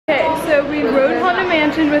So we rode Haunted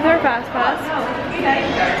Mansion with our Fast Pass.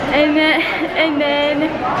 And then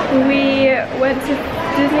we went to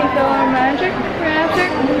Disney Magic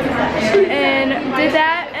and did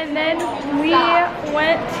that, and then we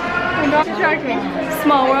went to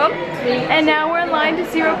Small World, and now we're in line to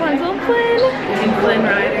see Rapunzel and Flynn. And Flynn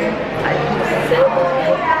Rider.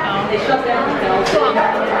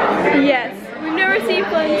 Yes, we've never seen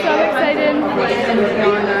Flynn, so I'm excited.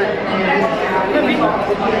 How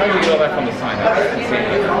do you go back on the sign?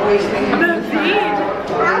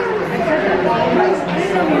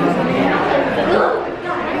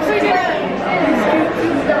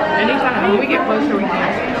 Anytime when we get closer, we can.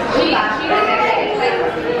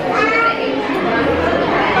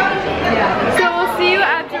 So we'll see you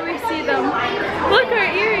after we see them. Look, our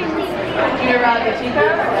earrings.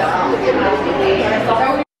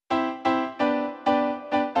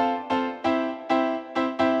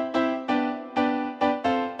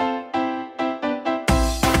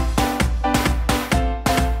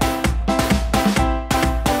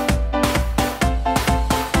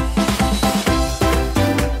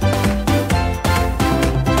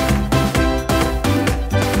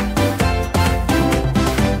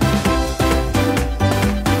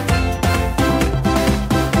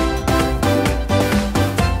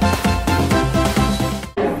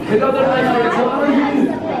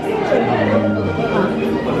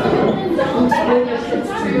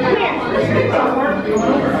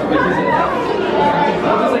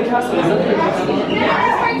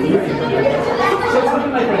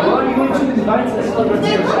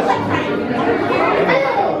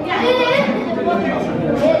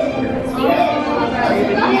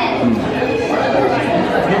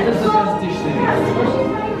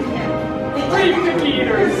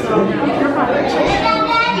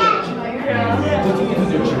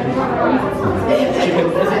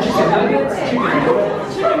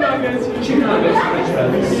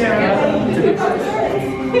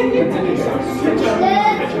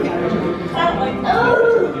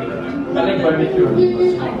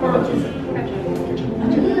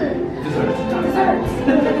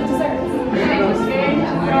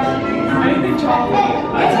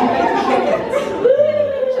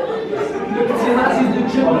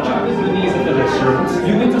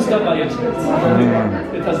 You need to start by yourself.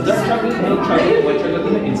 It has dark chocolate, milk chocolate, white chocolate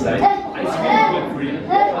on the inside, ice cream, whipped cream,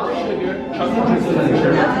 sugar, chocolate drizzle, and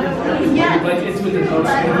cherry. You bite it with the thoughts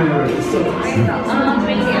of your so you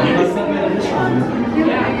must not be an addition.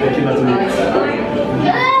 Thank you,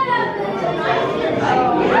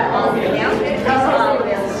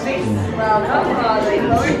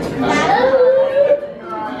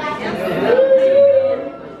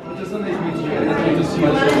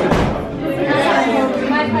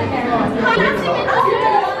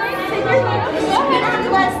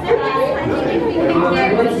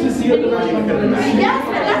 Let's just see what the restaurant can do. Yes,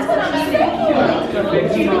 that's what I'm saying.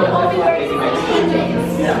 You can only wear it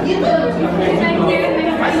You do. Thank you.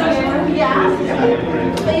 Yeah.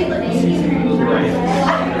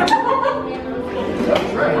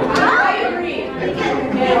 I agree.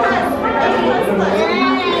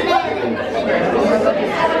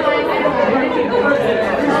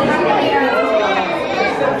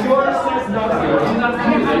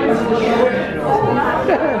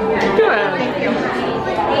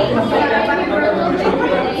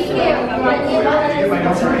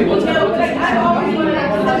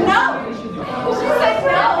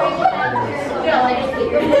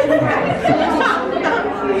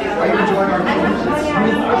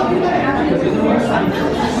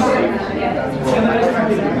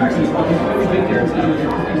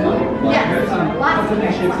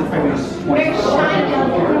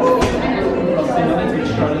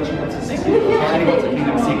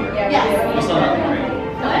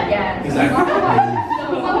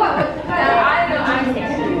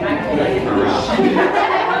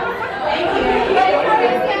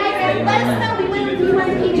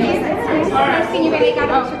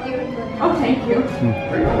 Oh, thank you.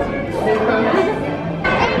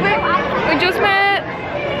 We just met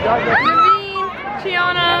Naveen,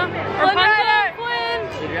 Tiana, Rapunzel, Flynn.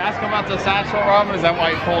 Did you ask him about the satchel, Rob? Is that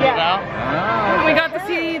why you pulled it out? Oh. We got to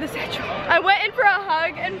see the satchel. I went in for a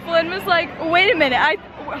hug and Flynn was like, wait a minute,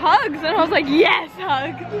 hugs? And I was like, yes,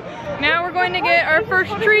 hug. Now we're going to get our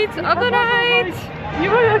first treats of the night.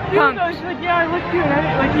 You look cute though. She's like, yeah, I look cute.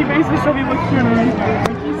 Like, he basically showed me look cute. And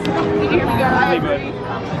he's so cute.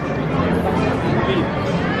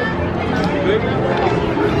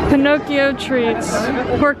 Pinocchio treats.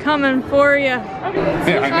 We're coming for you.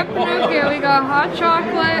 Got Pinocchio. We got hot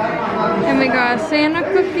chocolate, and we got a Santa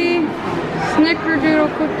cookie, snickerdoodle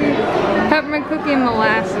cookie, peppermint cookie, and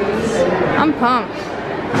molasses. I'm pumped.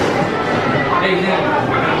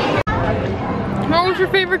 What was your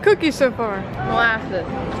favorite cookie so far? Molasses.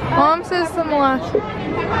 Mom says the molasses.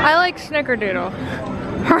 I like snickerdoodle.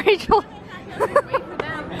 Rachel.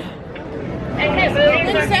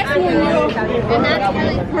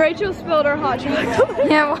 Rachel spilled her hot chocolate.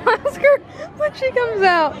 Yeah, we'll ask her when she comes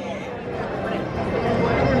out.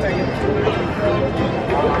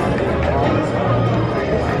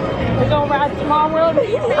 We're gonna ride Small World.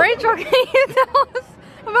 Rachel, can you tell us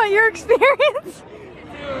about your experience?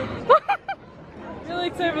 Really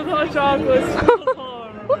excited for the hot chocolate.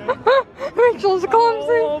 Rachel's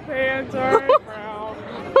clumsy. Oh, pants are brown.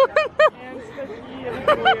 And sticky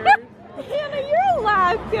and weird. Hannah, you're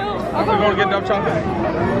alive, too. I'm going to get dump chocolate.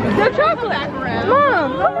 No chocolate.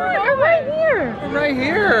 Mom, come on, I'm right here. I'm right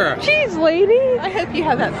here. Jeez, lady. I hope you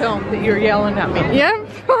have that film that you're yelling at me. Yep,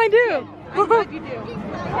 I do. I'm glad you do.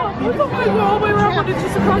 Look at my all the way around, but it's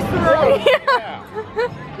just across the road. Yeah.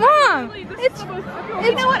 Mom, it's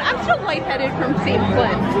You know what? I'm still lightheaded from seeing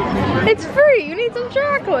Flint. it's free. You need some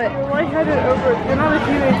chocolate. You're lightheaded over. You're not a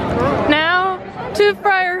teenage girl. Now to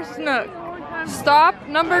Friar Snook. Stop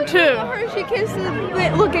number 2. Hershey Kisses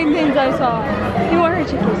looking things I saw. You want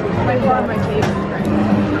Hershey Kisses? By far my favorite.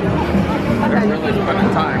 They're really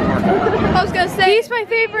spending time working. I was gonna say he's my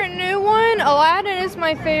favorite new one. Aladdin is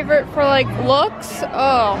my favorite for like looks.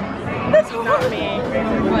 Oh, That's not me.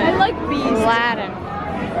 I like Beast. Aladdin.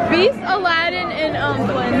 Beast, Aladdin, and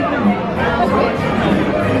Flynn.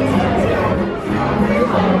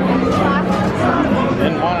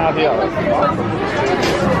 In one out the other.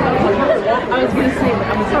 I was gonna say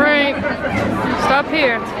that. Right. Stop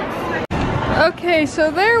here. Okay, so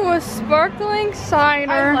there was sparkling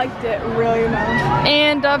cider. I liked it really much.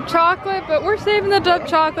 And Dove chocolate, but we're saving the Dove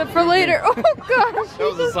chocolate for later. Oh gosh, That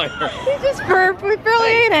was a cider. he just burped. We barely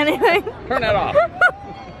ate anything. Turn that off.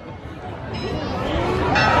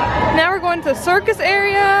 Now we're going to the circus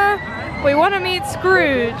area. We want to meet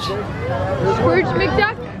Scrooge. Scrooge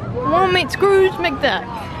McDuck. We want to meet Scrooge McDuck.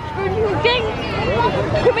 I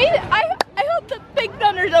hope the Big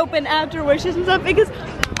Thunder's open after Wishes and stuff because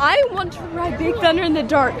I want to ride Big Thunder in the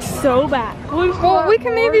dark so bad. Well, we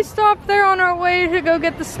can maybe stop there on our way to go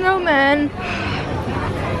get the snowman.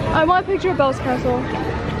 I want a picture of Belle's castle.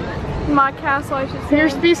 My castle, I should say.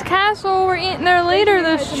 Here's Beast Castle. We're eating there later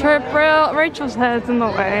this trip. Rachel's head's in the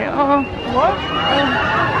way. Oh. What?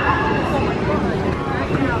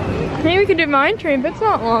 Maybe we could do Mine Train, but it's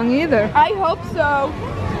not long either. I hope so.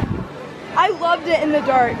 I loved it in the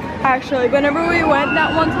dark, actually. Whenever we went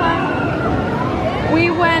that one time, we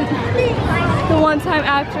went the one time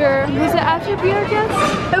after, was it after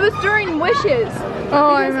BRGS? It was during Wishes.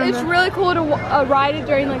 Oh, I Because remember. it's really cool to ride it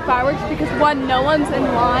during like fireworks because one, no one's in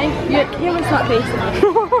line. Your camera's not facing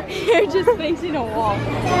you. You're just facing a wall.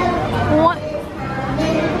 What?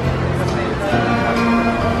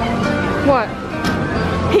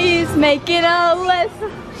 He's making a list,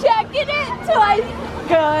 checking it twice.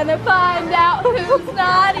 Gonna find out who's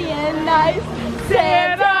naughty and nice.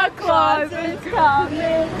 Santa Claus is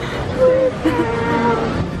coming.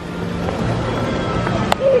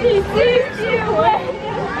 He sees you when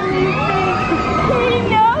you're sleeping. He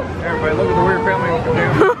knows. Everybody, look at the weird family over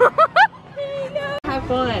there. He knows. Have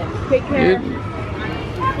fun. Take care.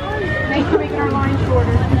 Thanks for making our line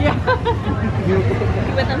shorter. Yeah. You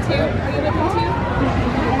with them too? Are you with them too?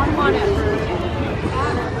 Come on over.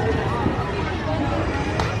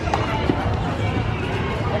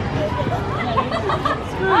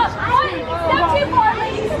 Step too far,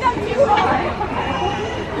 lady. Step too far.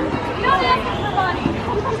 You don't ask him for money.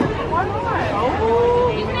 Why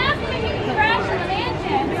not? You can ask him if he can crash in the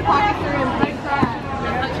mansion. Pocket through him.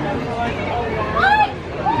 What? What?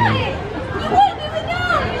 You wouldn't even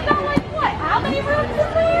know. You've got like what? How many rooms in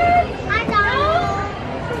there? I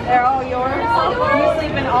know. They're all yours. They're all yours. You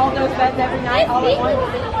sleep in all those beds every night, all at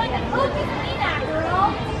once. You're the one that told me to clean that,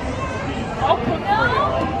 girl. Oh, no.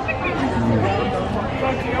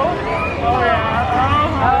 Oh,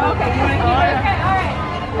 yeah. Oh, okay. You want to keep it? Okay, all right.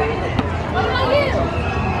 What about you?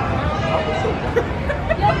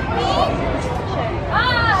 Just me?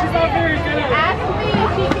 Ah, she's not very good at it. Ask me if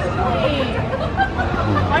she can clean.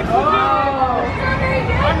 I can do it. Not very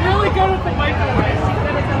good. I'm really good at the microwave. She's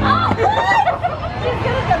good at the microwave. She's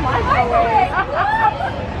good at the microwave.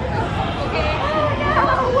 Okay. Oh, no.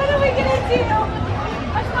 What are we going to do?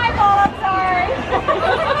 That's my fault. I'm sorry.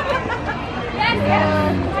 Yes,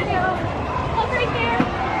 yes. I know. Hold right there.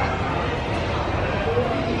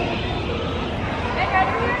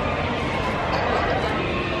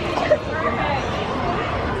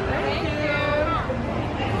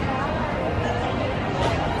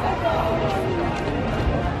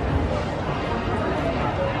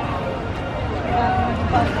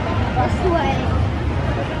 This way.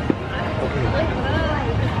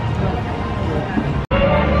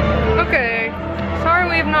 Okay, sorry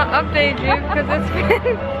we have not updated you because it's been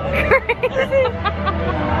crazy.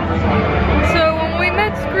 So when we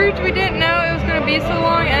met Scrooge, we didn't know it was going to be so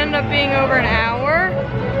long. It ended up being over an hour.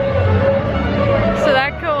 So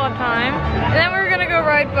that killed a lot of time. And then we were going to go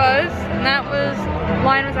ride Buzz, and that was,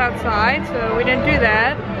 line was outside, so we didn't do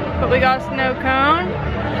that. But we got a snow cone.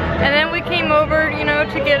 And then we came over, you know,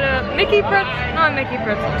 to get a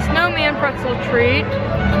snowman pretzel treat.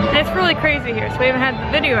 And it's really crazy here, so we haven't had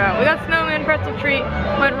the video out. We got snowman pretzel treat,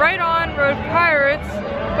 went right on, rode Pirates,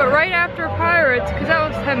 but right after Pirates, because that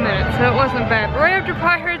was 10 minutes, so it wasn't bad. But right after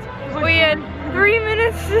Pirates, we had 3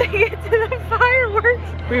 minutes to get to the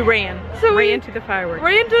fireworks. We ran. So we ran to the fireworks.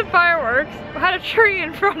 Ran to the fireworks, had a tree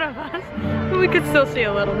in front of us, but we could still see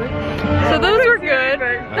a little bit. So those were good.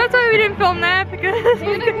 That's why we didn't film that, because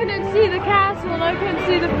And I couldn't see the castle and I couldn't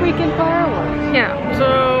see the freaking fireworks. yeah,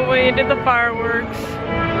 so we did the fireworks,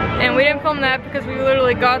 and we didn't film that because we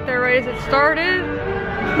literally got there right as it started.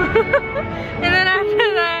 And then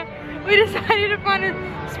after that, we decided to find a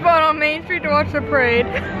spot on Main Street to watch the parade.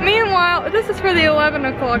 Meanwhile, this is for the 11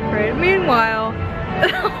 o'clock parade. Meanwhile,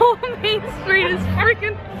 the whole Main Street is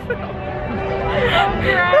freaking filled.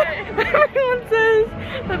 Everyone says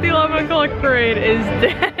that the 11 o'clock parade is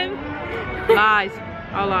dead. Lies.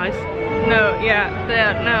 All lies. No,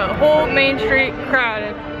 no, whole Main Street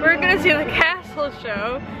crowded. We're gonna see the castle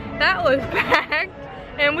show. That was packed,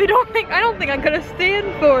 and I don't think I could have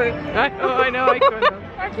stand for it. I know I couldn't have.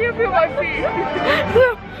 I can't feel my feet.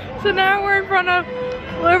 so now we're in front of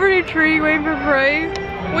Liberty Tree waiting for parade.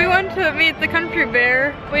 We went to meet the country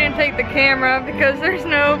bear. We didn't take the camera because there's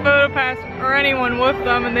no photo pass or anyone with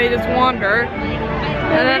them, and they just wander.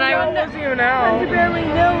 And then wasn't even out. Country bear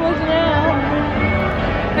window wasn't out.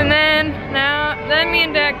 And then me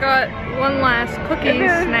and Dad got one last cookie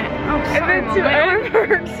snack. Oh, sorry, and then two Mom, my arm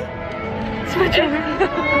hurts. Switch over.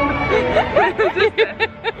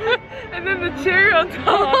 And then the cherry on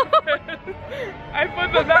top. I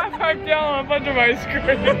put the backpack down on a bunch of ice cream.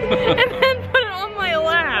 And then put it on my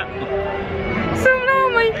lap. So now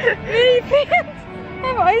my mini pants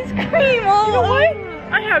have ice cream all over.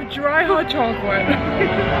 I have dry hot chocolate.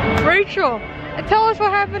 Rachel, tell us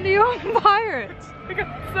what happened to you on Pirates. I got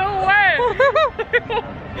so wet.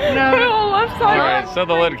 No. My whole left side. Alright, so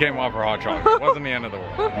the lid came off for hot chocolate. Wasn't the end of the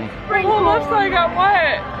world. My whole left side got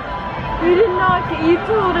wet. You did not get, you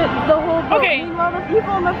told it the whole boat. Okay. Meanwhile, the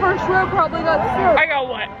people in the first row probably got soaked. I got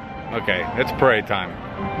wet. Okay, it's parade time.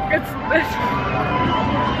 It's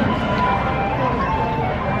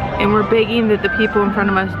And we're begging that the people in front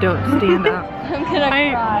of us don't stand up. I'm gonna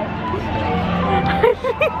cry.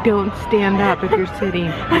 Don't stand up if you're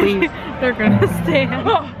sitting, please. They're gonna stand.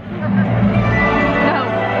 No,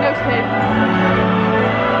 no shade.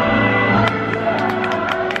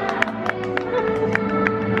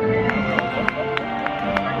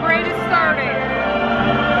 Parade is starting.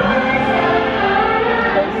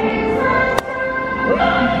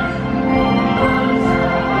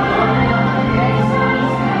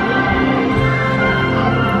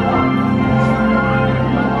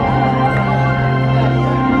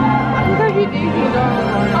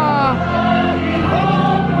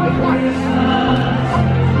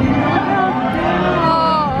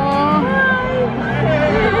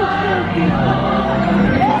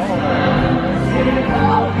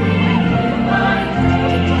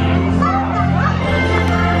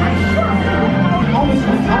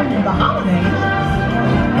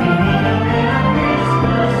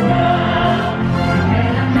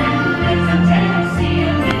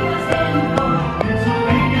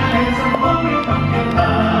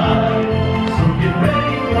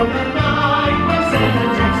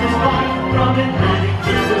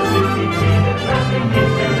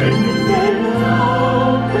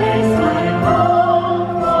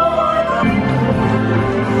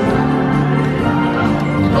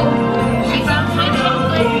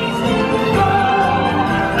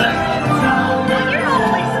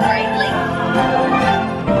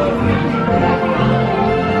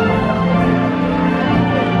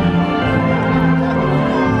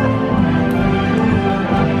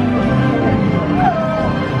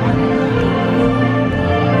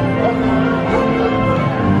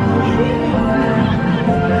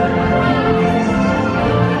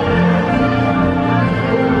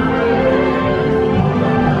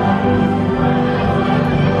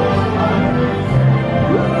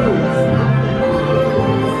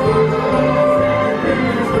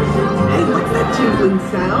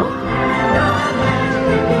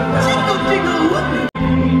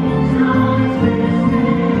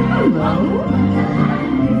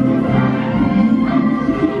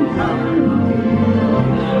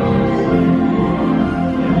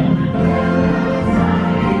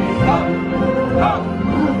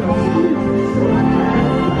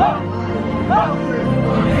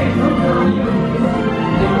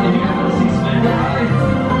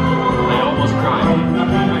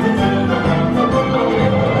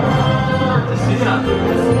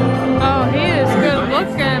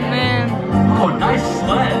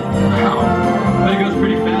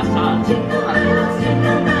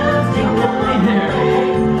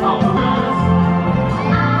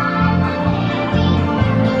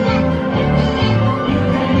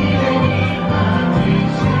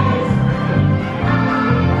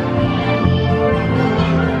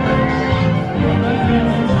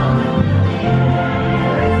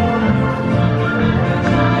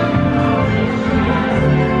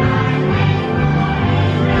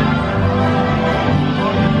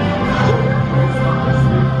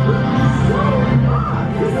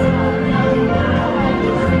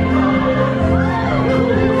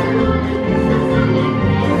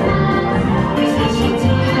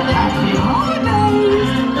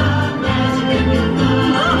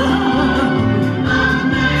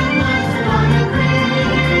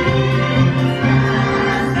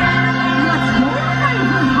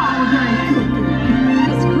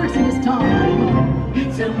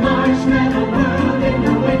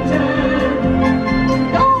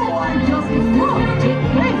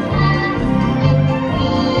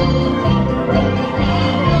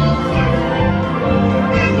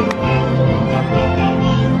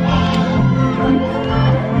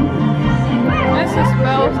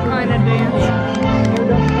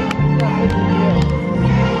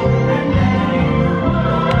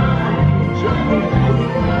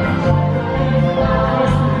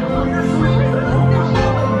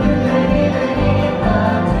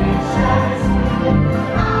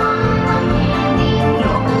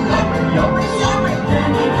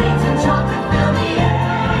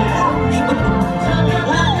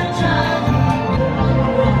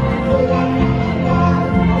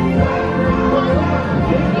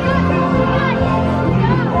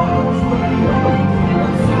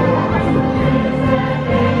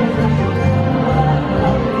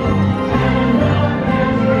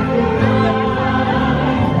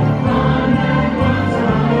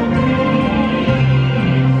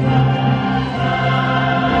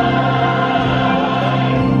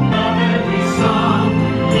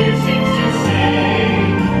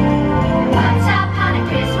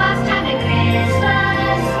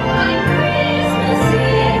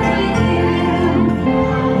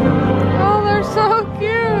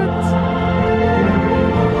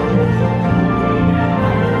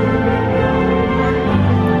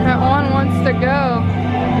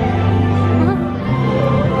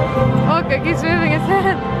 it keeps moving its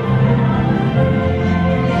head.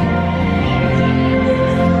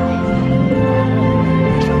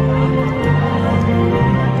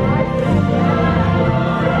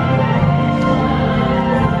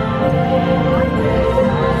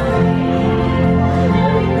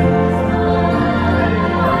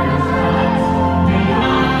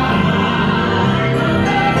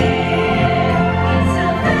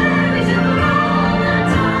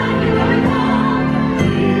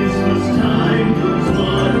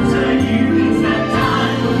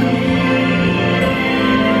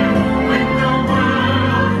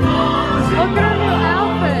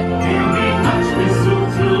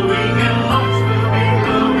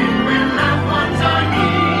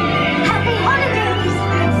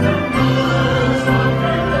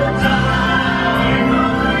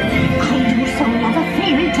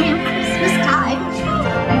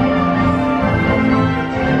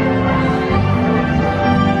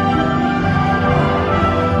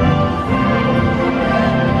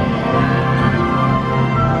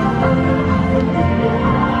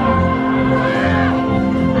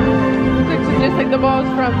 The balls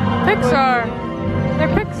from Pixar. They're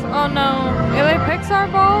Pixar. Oh no. Are they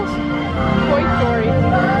Pixar balls? Toy Story.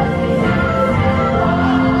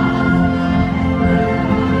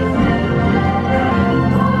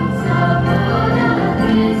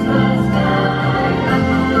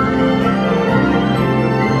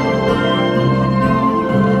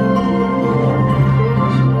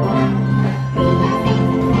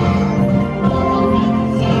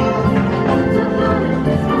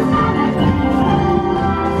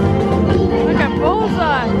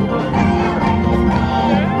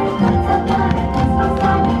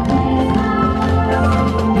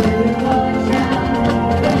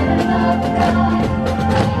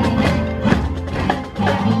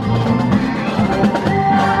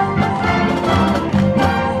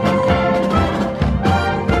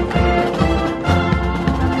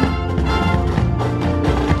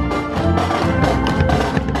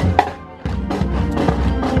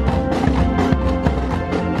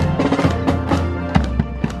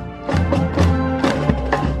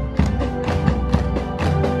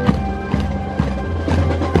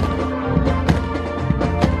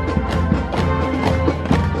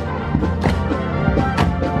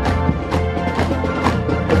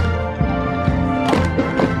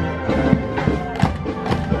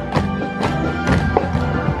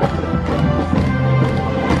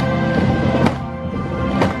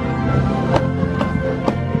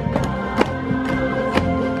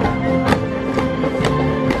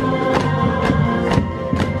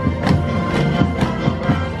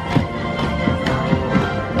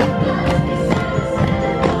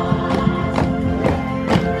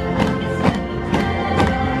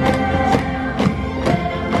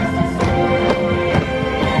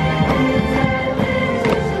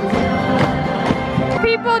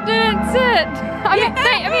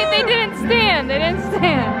 They didn't stand. They didn't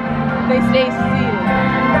stand. They stay seated.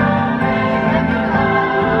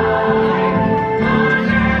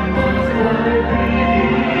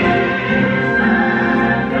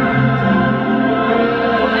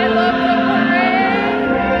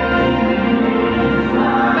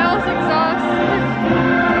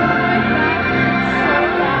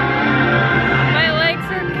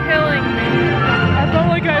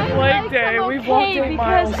 We've walked 8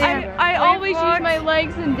 miles. I always use my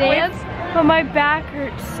legs and dance, but my back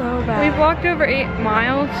hurts so bad. We've walked over 8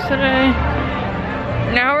 miles today.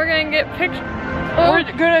 Now we're gonna get pictures. We're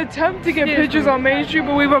gonna attempt to get pictures on Main Street,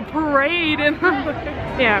 but we have a parade and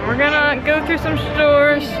yeah, we're gonna go through some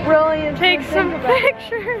stores, take some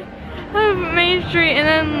pictures of Main Street, and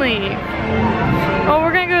then leave. Oh,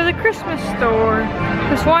 we're gonna go to the Christmas store.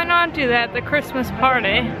 Because why not do that at the Christmas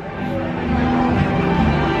party?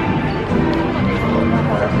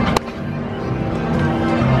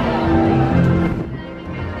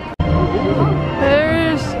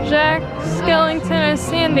 There's Jack Skellington as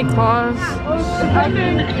Santa Claus.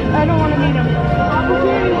 I don't want to meet him.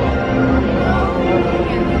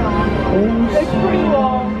 It's pretty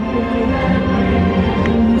long.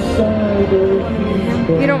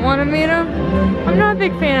 You don't want to meet him? I'm not a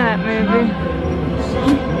big fan of that movie.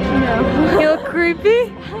 No. You look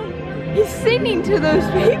creepy? He's singing to those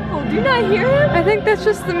people. Do you not hear him? I think that's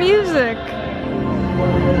just the music.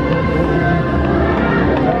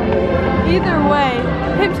 Either way,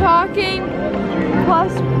 him talking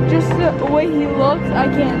plus just the way he looks, I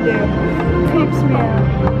can't do. It creeps me out.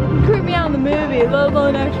 It creeped me out in the movie, let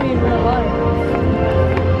alone actually in real life.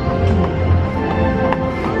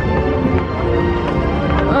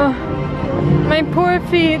 My poor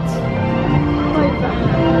feet.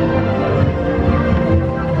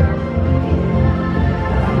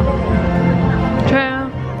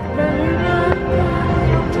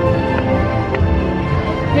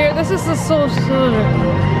 so silly.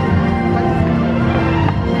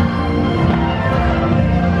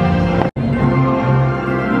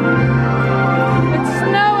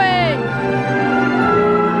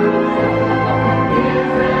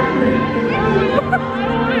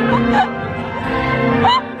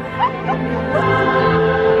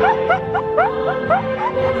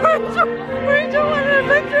 Rachel wanted a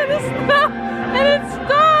picture of the snow and it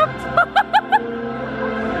stopped.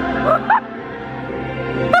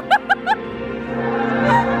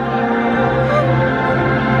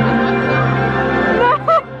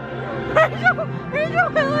 No, Rachel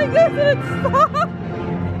went like this and it stopped.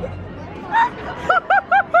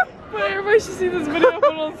 But everybody should see this video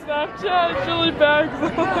put on Snapchat. It's really bad.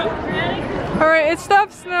 Alright, it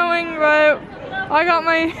stopped snowing, but I got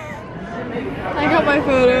my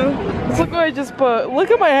photo. Look what I just put.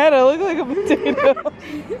 Look at my head. I look like a potato.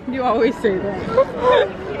 You always say that.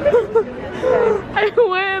 I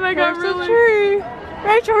went and I got There's really... a tree.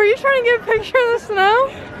 Rachel, were you trying to get a picture of the snow?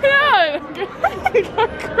 Yeah. I got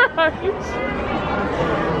crushed.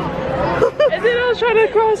 And then I was trying to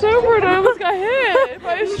cross over and I almost got hit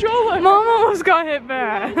by a stroller. Mom almost got hit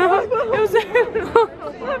bad. It was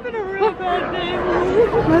having a real bad day.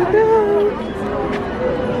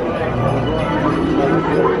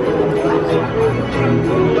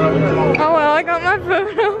 Oh well, I got my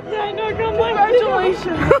photo. Yeah, I know, I got my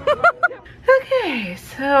congratulations. Okay,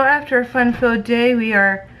 so after a fun-filled day, we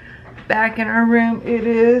are back in our room. It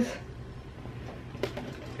is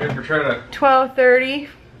 12:30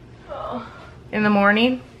 in the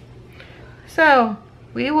morning. So,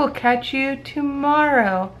 we will catch you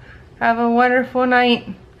tomorrow. Have a wonderful night.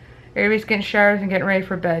 Everybody's getting showers and getting ready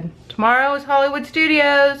for bed. Tomorrow is Hollywood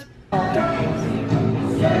Studios.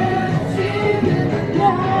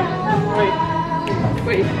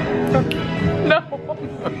 Wait. No.